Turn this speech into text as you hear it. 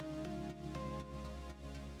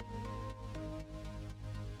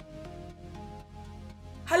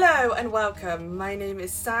Hello and welcome. My name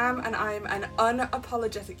is Sam and I'm an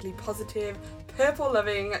unapologetically positive,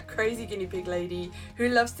 purple-loving, crazy guinea pig lady who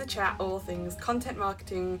loves to chat all things content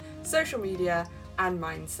marketing, social media and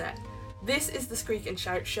mindset. This is the Squeak and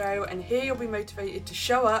Shout Show, and here you'll be motivated to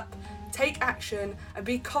show up, take action and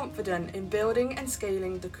be confident in building and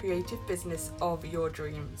scaling the creative business of your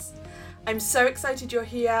dreams. I'm so excited you're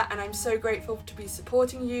here and I'm so grateful to be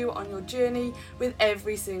supporting you on your journey with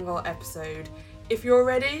every single episode. If you're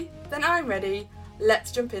ready, then I'm ready.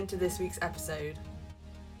 Let's jump into this week's episode.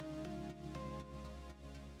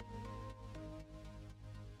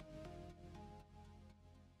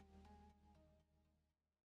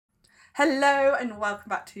 Hello and welcome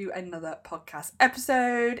back to another podcast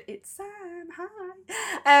episode. It's Sam,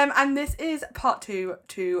 hi. And this is part 2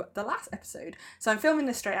 to the last episode. So I'm filming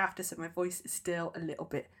this straight after, so my voice is still a little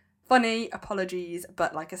bit funny. Apologies,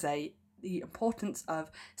 but like I say, the importance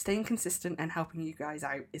of staying consistent and helping you guys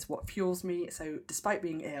out is what fuels me. So despite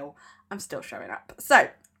being ill, I'm still showing up. So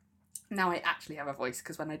now I actually have a voice,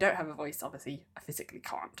 because when I don't have a voice, obviously I physically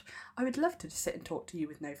can't. I would love to just sit and talk to you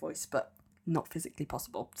with no voice, but not physically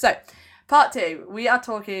possible. So part 2, we are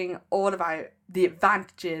talking all about the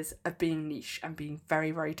advantages of being niche and being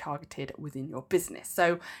very, very targeted within your business.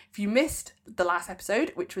 So if you missed the last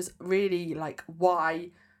episode, which was really like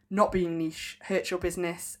why not being niche hurts your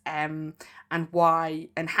business, and why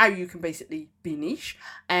and how you can basically be niche.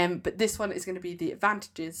 But this one is going to be the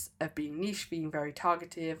advantages of being niche, being very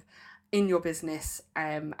targeted in your business,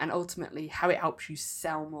 and ultimately how it helps you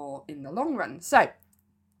sell more in the long run. So,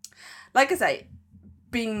 like I say,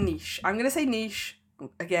 being niche. I'm going to say niche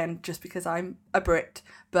again just because I'm a Brit,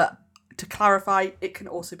 but to clarify, it can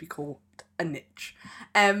also be called a niche.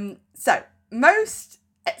 So most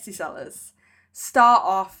Etsy sellers start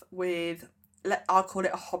off with, I'll call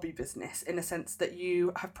it a hobby business, in a sense that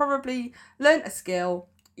you have probably learned a skill,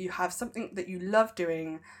 you have something that you love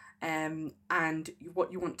doing, and what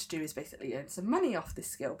you want to do is basically earn some money off this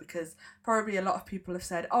skill, because probably a lot of people have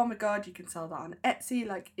said, oh my god, you can sell that on Etsy,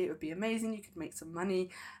 like it would be amazing, you could make some money,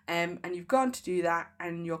 and you've gone to do that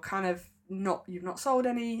and you're kind of you've not sold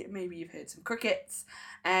any, maybe you've heard some crickets,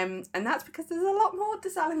 and that's because there's a lot more to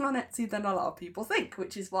selling on Etsy than a lot of people think,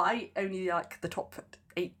 which is why only like the top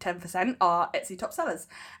 8-10% are Etsy top sellers,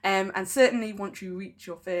 and certainly once you reach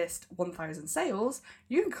your first 1,000 sales,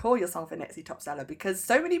 you can call yourself an Etsy top seller, because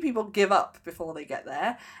so many people give up before they get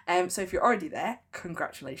there. So if you're already there,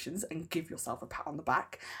 congratulations and give yourself a pat on the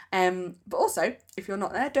back. But also, if you're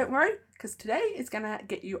not there, don't worry, because today is gonna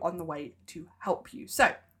get you on the way to help you.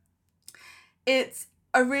 So it's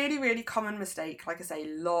a really, really common mistake. Like I say,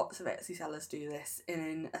 lots of Etsy sellers do this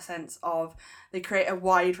in a sense of they create a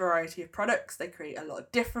wide variety of products. They create a lot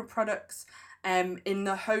of different products in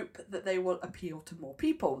the hope that they will appeal to more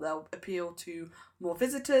people. They'll appeal to more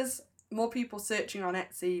visitors. More people searching on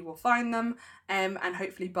Etsy will find them and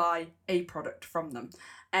hopefully buy a product from them.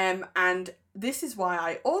 And this is why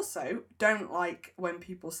I also don't like when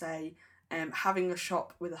people say, having a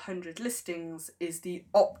shop with 100 listings is the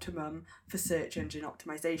optimum for search engine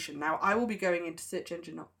optimization. Now, I will be going into search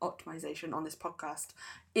engine optimization on this podcast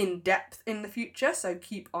in depth in the future, so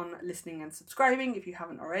keep on listening and subscribing if you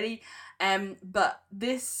haven't already. But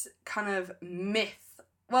this kind of myth,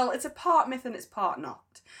 well, it's a part myth and it's part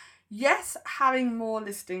not. Yes, having more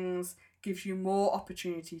listings gives you more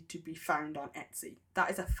opportunity to be found on Etsy. That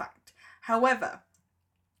is a fact. However,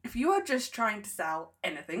 if you are just trying to sell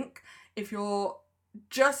anything, if you're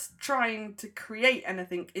just trying to create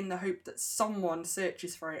anything in the hope that someone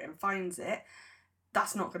searches for it and finds it,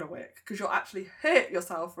 that's not going to work, because you'll actually hurt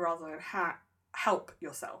yourself rather than help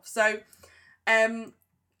yourself. So the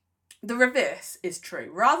reverse is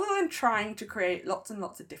true. Rather than trying to create lots and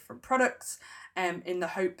lots of different products in the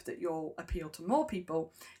hope that you'll appeal to more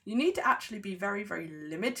people, you need to actually be very, very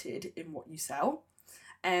limited in what you sell.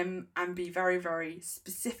 And be very, very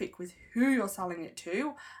specific with who you're selling it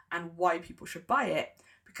to and why people should buy it,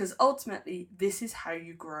 because ultimately this is how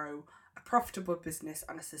you grow a profitable business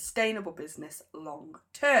and a sustainable business long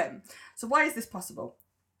term. So why is this possible?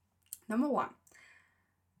 Number one,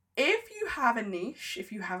 if you have a niche,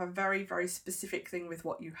 if you have a very, very specific thing with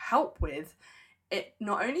what you help with, it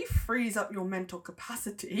not only frees up your mental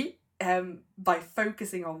capacity by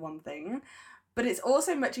focusing on one thing, but it's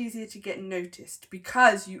also much easier to get noticed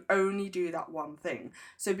because you only do that one thing.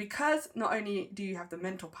 So because not only do you have the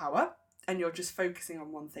mental power and you're just focusing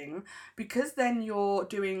on one thing, because then you're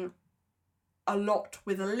doing a lot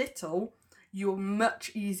with a little, you'll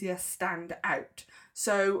much easier stand out.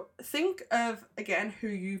 So think of, again, who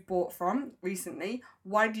you've bought from recently.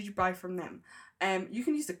 Why did you buy from them? You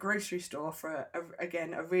can use the grocery store for,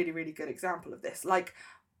 a really, really good example of this. Like,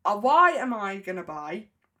 why am I gonna buy,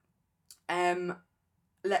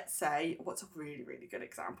 let's say, what's a really, really good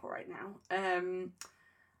example right now?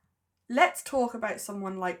 Let's talk about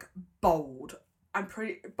someone like Bold.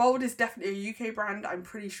 Bold is definitely a UK brand. I'm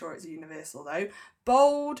pretty sure it's universal though.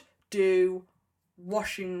 Bold do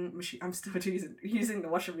washing machine. I'm still using the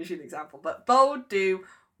washing machine example, but Bold do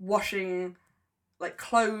washing, like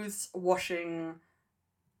clothes washing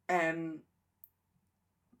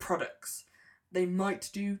products. They might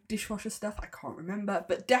do dishwasher stuff, I can't remember,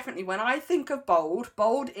 but definitely when I think of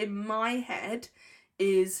Bold in my head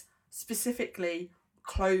is specifically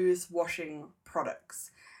clothes washing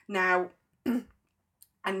products. Now,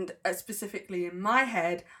 and specifically in my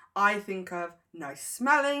head, I think of nice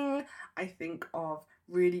smelling, I think of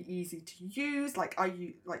really easy to use,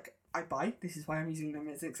 this is why I'm using them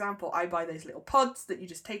as an example, I buy those little pods that you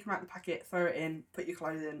just take them out of the packet, throw it in, put your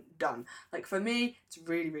clothes in, done. Like for me, it's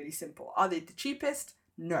really, really simple. Are they the cheapest?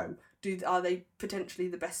 No. Are they potentially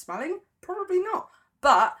the best smelling? Probably not.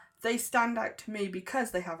 But they stand out to me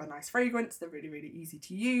because they have a nice fragrance, they're really, really easy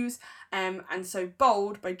to use, and so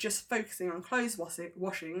Bold, by just focusing on clothes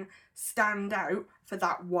washing, stand out for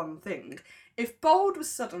that one thing. If Bold was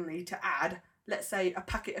suddenly to add, let's say, a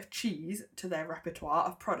packet of cheese to their repertoire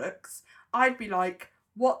of products, I'd be like,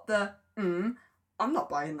 what the, I'm not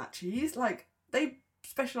buying that cheese. Like, they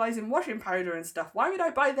specialise in washing powder and stuff. Why would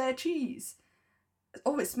I buy their cheese?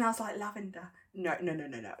 Oh, it smells like lavender. No,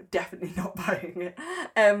 definitely not buying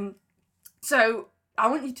it. So I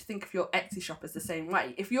want you to think of your Etsy shop as the same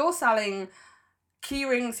way. If you're selling key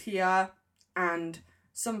rings here and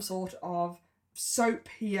some sort of soap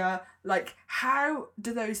here, like how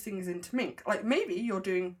do those things interlink? Like maybe you're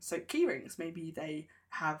doing soap key rings, maybe they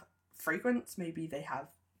have fragrance, maybe they have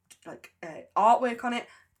like artwork on it.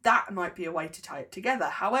 That might be a way to tie it together.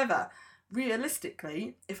 However,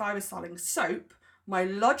 realistically, if I was selling soap, my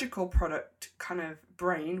logical product kind of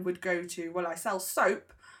brain would go to, well, I sell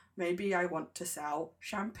soap, maybe I want to sell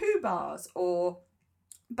shampoo bars or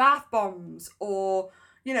bath bombs, or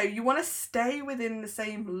you want to stay within the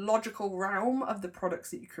same logical realm of the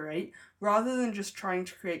products that you create rather than just trying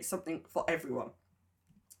to create something for everyone.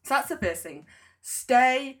 So that's the first thing.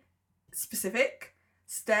 Stay specific,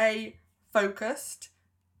 stay focused,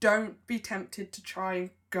 don't be tempted to try and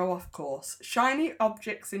go off course. Shiny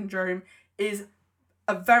object syndrome is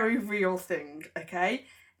a very real thing, okay?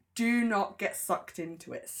 Do not get sucked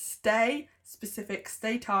into it. Stay specific,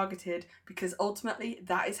 stay targeted, because ultimately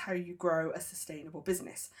that is how you grow a sustainable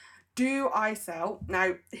business. Do I sell?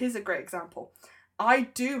 Now, here's a great example. I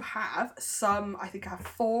do have I think I have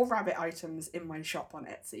 4 rabbit items in my shop on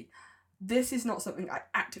Etsy. This is not something I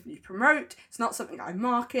actively promote. It's not something I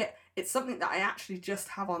market. It's something that I actually just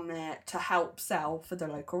have on there to help sell for the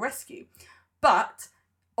local rescue. But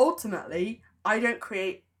ultimately, I don't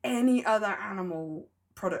create any other animal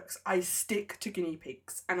products. I stick to guinea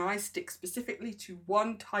pigs, and I stick specifically to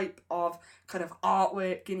one type of kind of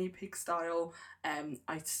artwork, guinea pig style.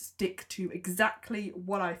 I stick to exactly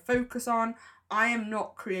what I focus on. I am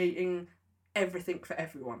not creating everything for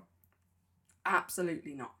everyone.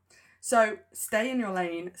 Absolutely not. So stay in your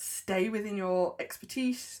lane, stay within your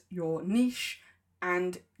expertise, your niche,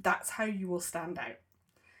 and that's how you will stand out.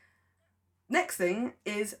 Next thing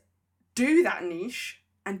is do that niche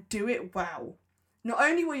and do it well. Not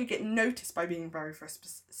only will you get noticed by being very, very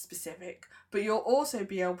specific, but you'll also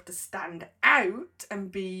be able to stand out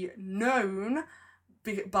and be known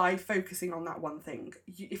by focusing on that one thing.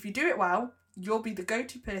 If you do it well, you'll be the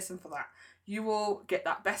go-to person for that. You will get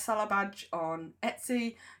that bestseller badge on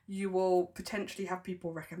Etsy. You will potentially have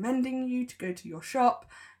people recommending you to go to your shop.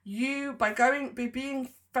 By being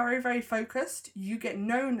very, very focused, you get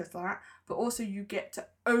known as that, but also you get to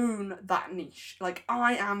own that niche. Like,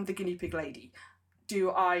 I am the guinea pig lady. Do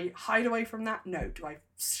I hide away from that? No. Do I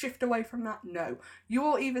shift away from that? No. You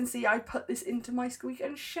will even see I put this into my squeak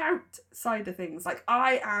and shout side of things. Like,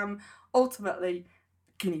 I am ultimately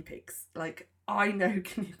guinea pigs. Like, I know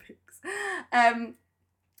guinea pigs.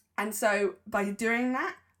 And so by doing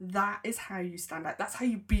that, that is how you stand out. That's how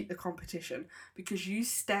you beat the competition, because you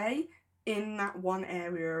stay in that one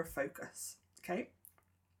area of focus. Okay.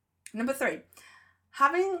 Number 3,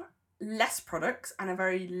 having less products and a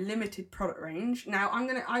very limited product range. Now I'm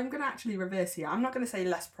gonna actually reverse here. I'm not gonna say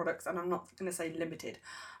less products and I'm not gonna say limited,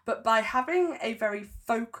 but by having a very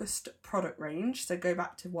focused product range. So go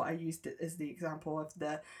back to what I used as the example of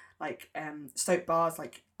the soap bars.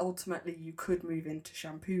 Like, ultimately you could move into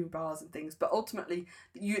shampoo bars and things, but ultimately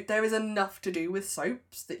there is enough to do with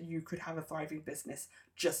soaps that you could have a thriving business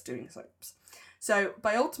just doing soaps. So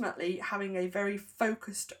by ultimately having a very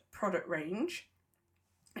focused product range,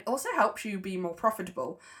 It also helps you be more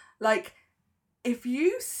profitable. Like, if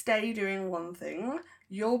you stay doing one thing,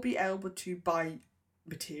 you'll be able to buy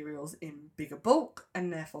materials in bigger bulk,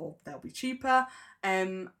 and therefore they'll be cheaper,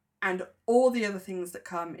 and all the other things that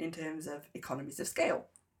come in terms of economies of scale.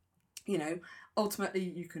 You know, ultimately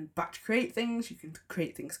you can batch create things, you can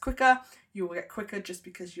create things quicker, you will get quicker just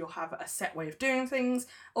because you'll have a set way of doing things.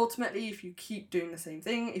 Ultimately, if you keep doing the same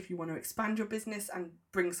thing, if you want to expand your business and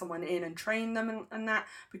bring someone in and train them and that,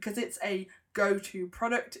 because it's a go-to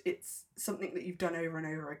product, it's something that you've done over and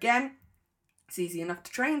over again, it's easy enough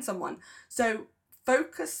to train someone. So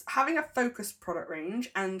having a focused product range,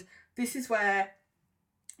 and this is where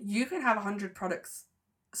you can have 100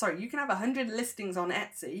 listings on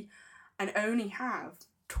Etsy and only have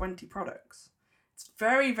 20 products. It's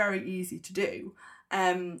very, very easy to do.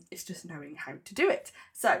 It's just knowing how to do it.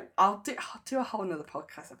 So I'll do a whole nother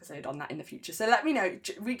podcast episode on that in the future. So let me know.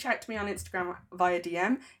 Reach out to me on Instagram via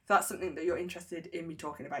DM if that's something that you're interested in me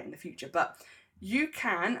talking about in the future. But you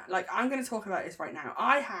can, like, I'm going to talk about this right now.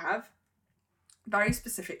 I have, very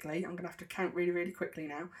specifically, I'm going to have to count really, really quickly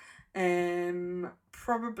now,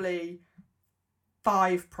 probably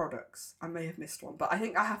 5 products. I may have missed one, but I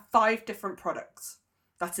think I have 5 different products.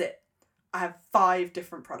 That's it. I have 5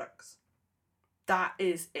 different products. That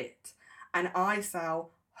is it. And I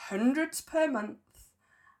sell hundreds per month,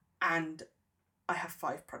 and I have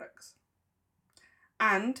 5 products.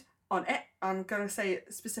 And on it, I'm going to say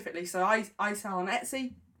it specifically. So I sell on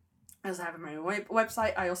Etsy. I also have my own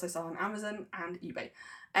website. I also sell on Amazon and eBay.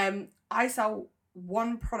 I sell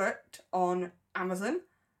one product on Amazon.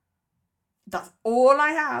 That's all I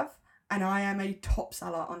have, and I am a top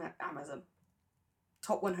seller on Amazon.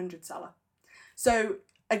 Top 100 seller. So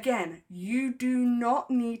again, you do not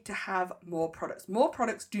need to have more products. More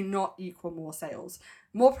products do not equal more sales.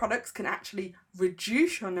 More products can actually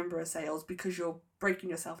reduce your number of sales because you're breaking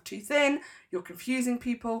yourself too thin, you're confusing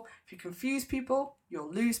people. If you confuse people,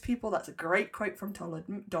 you'll lose people. That's a great quote from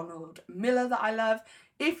Donald Miller that I love.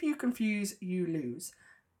 If you confuse, you lose.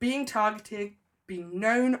 Being targeted, being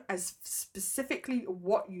known as specifically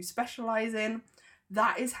what you specialize in,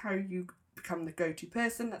 that is how you become the go-to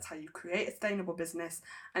person. That's how you create a sustainable business,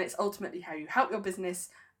 and it's ultimately how you help your business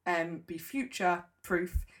be future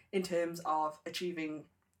proof in terms of achieving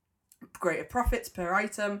greater profits per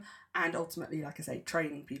item, and ultimately, like I say,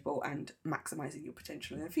 training people and maximizing your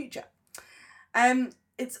potential in the future.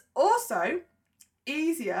 It's also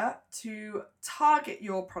easier to target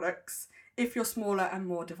your products if you're smaller and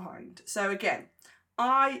more defined. So again,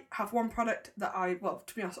 I have one product that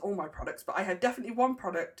to be honest, all my products, but I have definitely one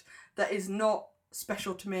product that is not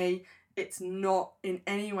special to me. It's not in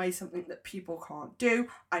any way something that people can't do.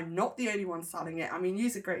 I'm not the only one selling it. I mean,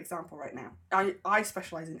 use a great example right now. I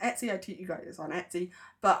specialise in Etsy. I teach you guys on Etsy,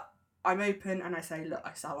 but I'm open and I say, look,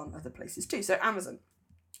 I sell on other places too. So Amazon.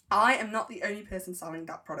 I am not the only person selling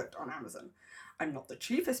that product on Amazon. I'm not the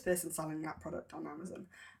cheapest person selling that product on Amazon.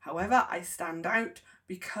 However, I stand out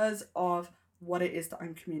because of what it is that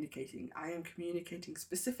I'm communicating. I am communicating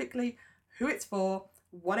specifically who it's for,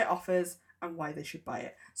 what it offers, and why they should buy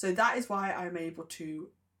it. So that is why I'm able to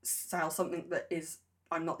sell something that is,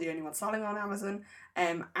 I'm not the only one selling on Amazon,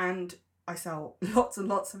 and I sell lots and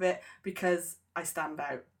lots of it because I stand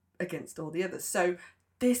out against all the others. So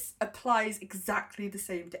this applies exactly the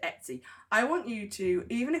same to Etsy. I want you to,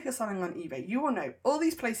 even if you're selling on eBay, you will know all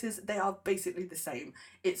these places, they are basically the same.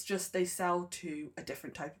 It's just they sell to a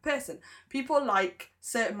different type of person. People like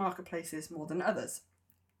certain marketplaces more than others.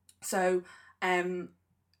 So,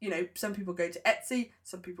 some people go to Etsy,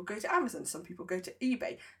 some people go to Amazon, some people go to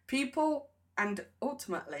eBay. And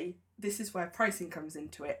ultimately, this is where pricing comes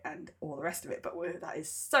into it and all the rest of it, but that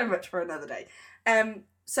is so much for another day.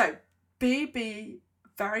 So be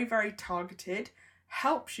very, very targeted,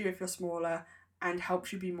 helps you if you're smaller, and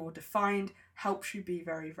helps you be more defined, helps you be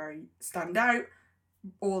very, very stand out,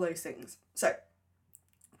 all those things. So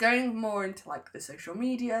going more into like the social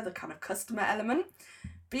media, the kind of customer element,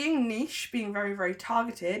 being niche, being very, very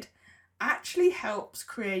targeted, actually helps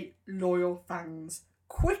create loyal fans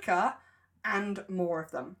quicker and more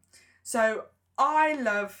of them. So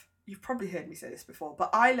you've probably heard me say this before,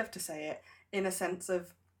 but I love to say it in a sense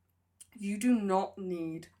of, you do not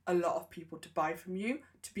need a lot of people to buy from you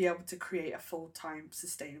to be able to create a full-time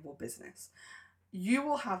sustainable business. You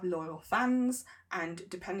will have loyal fans, and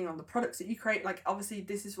depending on the products that you create, like obviously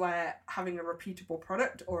this is where having a repeatable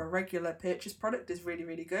product or a regular purchase product is really,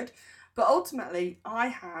 really good. But ultimately I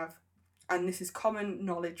have, and this is common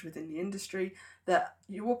knowledge within the industry, that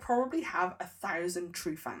you will probably have 1,000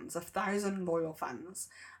 true fans, 1,000 loyal fans.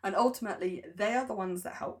 And ultimately, they are the ones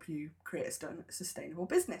that help you create a sustainable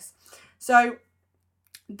business. So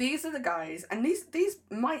these are the guys, and these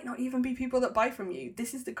might not even be people that buy from you.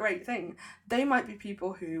 This is the great thing. They might be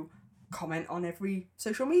people who comment on every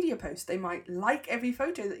social media post. They might like every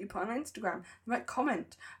photo that you put on Instagram. They might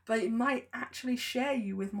comment, but it might actually share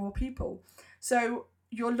you with more people. So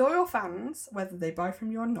your loyal fans, whether they buy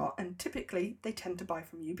from you or not, and typically they tend to buy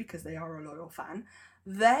from you because they are a loyal fan,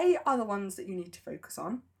 they are the ones that you need to focus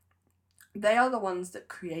on. They are the ones that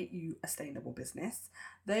create you a sustainable business.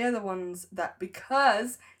 They are the ones that,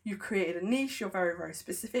 because you created a niche, you're very, very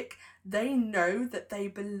specific, they know that they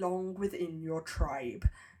belong within your tribe.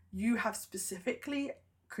 You have specifically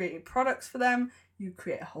created products for them, you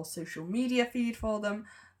create a whole social media feed for them.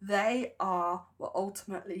 They are what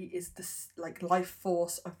ultimately is this like life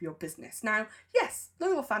force of your business. Now, yes,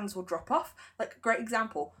 loyal fans will drop off. Like, a great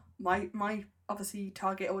example, my obviously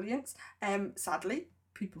target audience, sadly,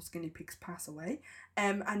 people's guinea pigs pass away,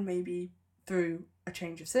 and maybe through a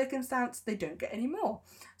change of circumstance they don't get any more.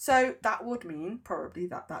 So that would mean probably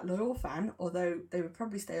that loyal fan, although they would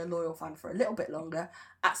probably stay a loyal fan for a little bit longer,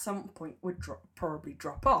 at some point would probably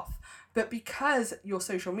drop off. But because your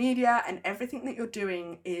social media and everything that you're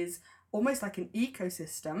doing is almost like an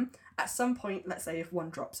ecosystem, at some point, let's say if one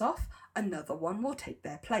drops off, another one will take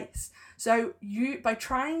their place. So you, by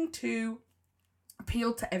trying to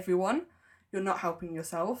appeal to everyone, you're not helping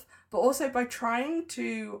yourself, but also by trying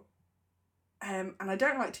to, and I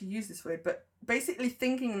don't like to use this word, but basically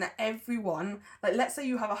thinking that everyone, like let's say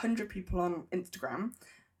you have 100 people on Instagram,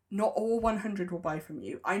 not all 100 will buy from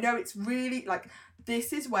you. I know it's really like,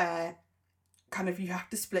 this is where kind of you have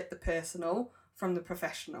to split the personal from the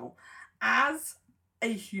professional. As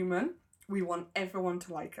a human, we want everyone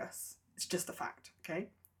to like us. It's just a fact, okay?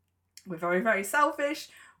 We're very, very selfish.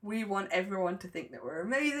 We want everyone to think that we're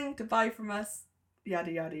amazing, to buy from us,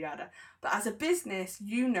 yada, yada, yada. But as a business,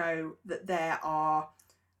 you know that there are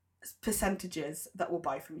percentages that will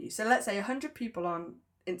buy from you. So let's say 100 people on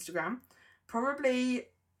Instagram, probably,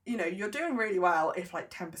 you know, you're doing really well if like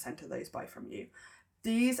 10% of those buy from you.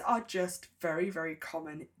 These are just very, very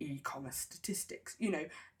common e-commerce statistics. You know,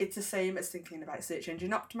 it's the same as thinking about search engine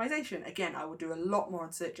optimization. Again, I will do a lot more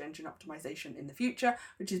on search engine optimization in the future,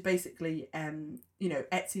 which is basically, you know,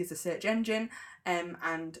 Etsy is a search engine,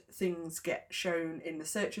 and things get shown in the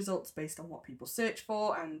search results based on what people search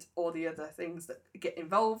for and all the other things that get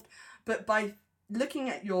involved. But by looking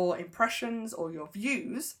at your impressions or your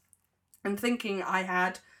views and thinking I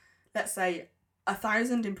had, let's say,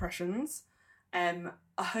 1,000 impressions,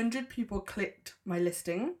 100 people clicked my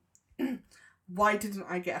listing, why didn't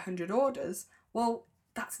I get 100 orders? Well,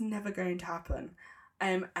 that's never going to happen.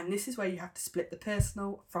 And this is where you have to split the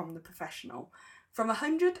personal from the professional. From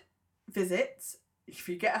 100 visits, if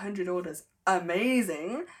you get 100 orders,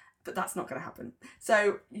 amazing, but that's not going to happen.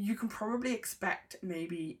 So you can probably expect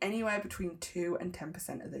maybe anywhere between 2 and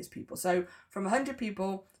 10% of those people. So from 100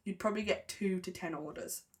 people, you'd probably get 2 to 10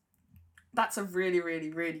 orders. That's a really,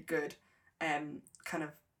 really, really good kind of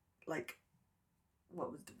like,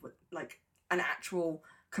 like an actual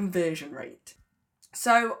conversion rate.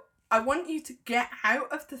 So I want you to get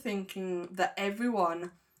out of the thinking that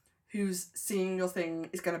everyone who's seeing your thing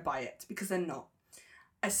is going to buy it, because they're not.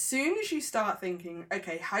 As soon as you start thinking,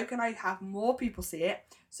 okay, how can I have more people see it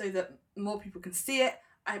so that more people can see it,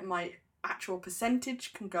 my actual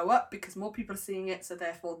percentage can go up because more people are seeing it, so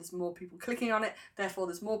therefore there's more people clicking on it, therefore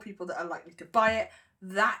there's more people that are likely to buy it.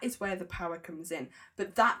 That is where the power comes in.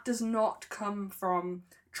 But that does not come from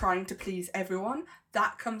trying to please everyone.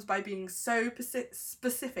 That comes by being so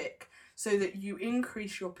specific so that you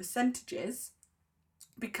increase your percentages,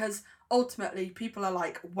 because ultimately people are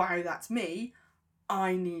like, wow, that's me,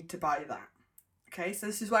 I need to buy that. Okay, so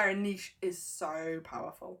this is where a niche is so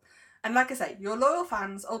powerful. And like I say, your loyal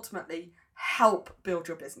fans ultimately help build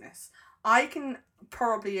your business. I can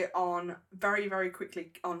probably on very, very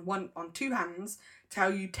quickly on 2 hands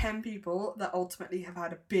tell you 10 people that ultimately have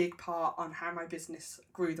had a big part on how my business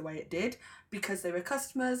grew the way it did, because they were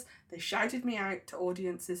customers, they shouted me out to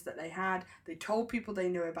audiences that they had, they told people they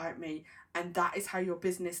knew about me, and that is how your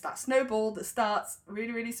business, that snowball that starts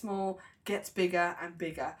really, really small, gets bigger and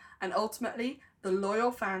bigger. And ultimately, the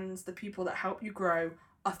loyal fans, the people that help you grow,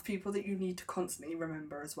 are people that you need to constantly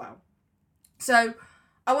remember as well. So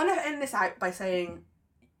I want to end this out by saying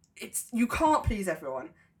you can't please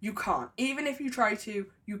everyone. You can't. Even if you try to,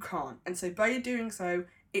 you can't. And so by doing so,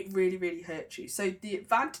 it really, really hurts you. So the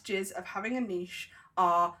advantages of having a niche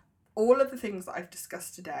are all of the things that I've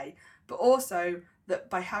discussed today, but also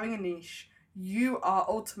that by having a niche, you are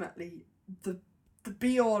ultimately the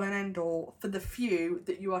be all and end all for the few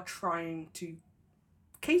that you are trying to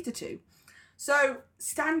cater to. So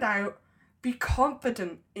stand out, be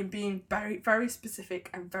confident in being very, very specific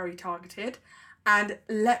and very targeted, and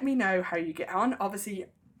let me know how you get on. Obviously,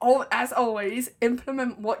 as always,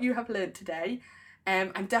 implement what you have learned today.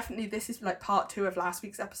 And definitely this is like part 2 of last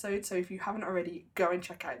week's episode, so if you haven't already, go and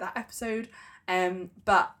check out that episode.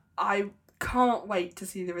 But I can't wait to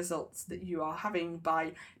see the results that you are having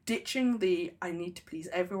by ditching the I need to please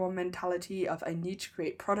everyone mentality of I need to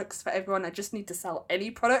create products for everyone, I just need to sell any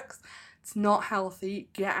products. It's not healthy.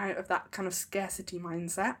 Get out of that kind of scarcity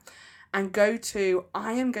mindset and go to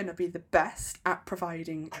I am going to be the best at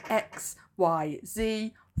providing X, Y,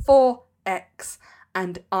 Z for X,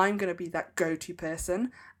 and I'm going to be that go-to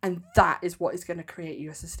person, and that is what is going to create you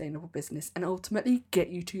a sustainable business and ultimately get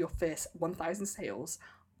you to your first 1,000 sales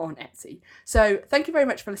on Etsy. So thank you very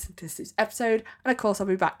much for listening to this episode, and of course I'll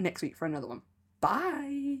be back next week for another one.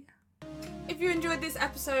 Bye! If you enjoyed this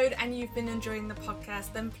episode and you've been enjoying the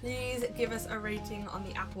podcast, then please give us a rating on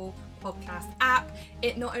the Apple Podcast app.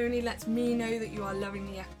 It not only lets me know that you are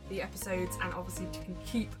loving the episodes and obviously can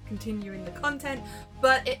keep continuing the content,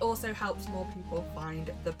 but it also helps more people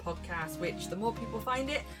find the podcast, which the more people find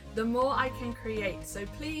it, the more I can create. So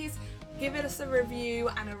please give us a review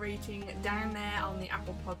and a rating down there on the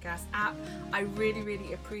Apple Podcast app. I really,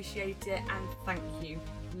 really appreciate it, and thank you.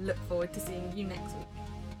 Look forward to seeing you next week.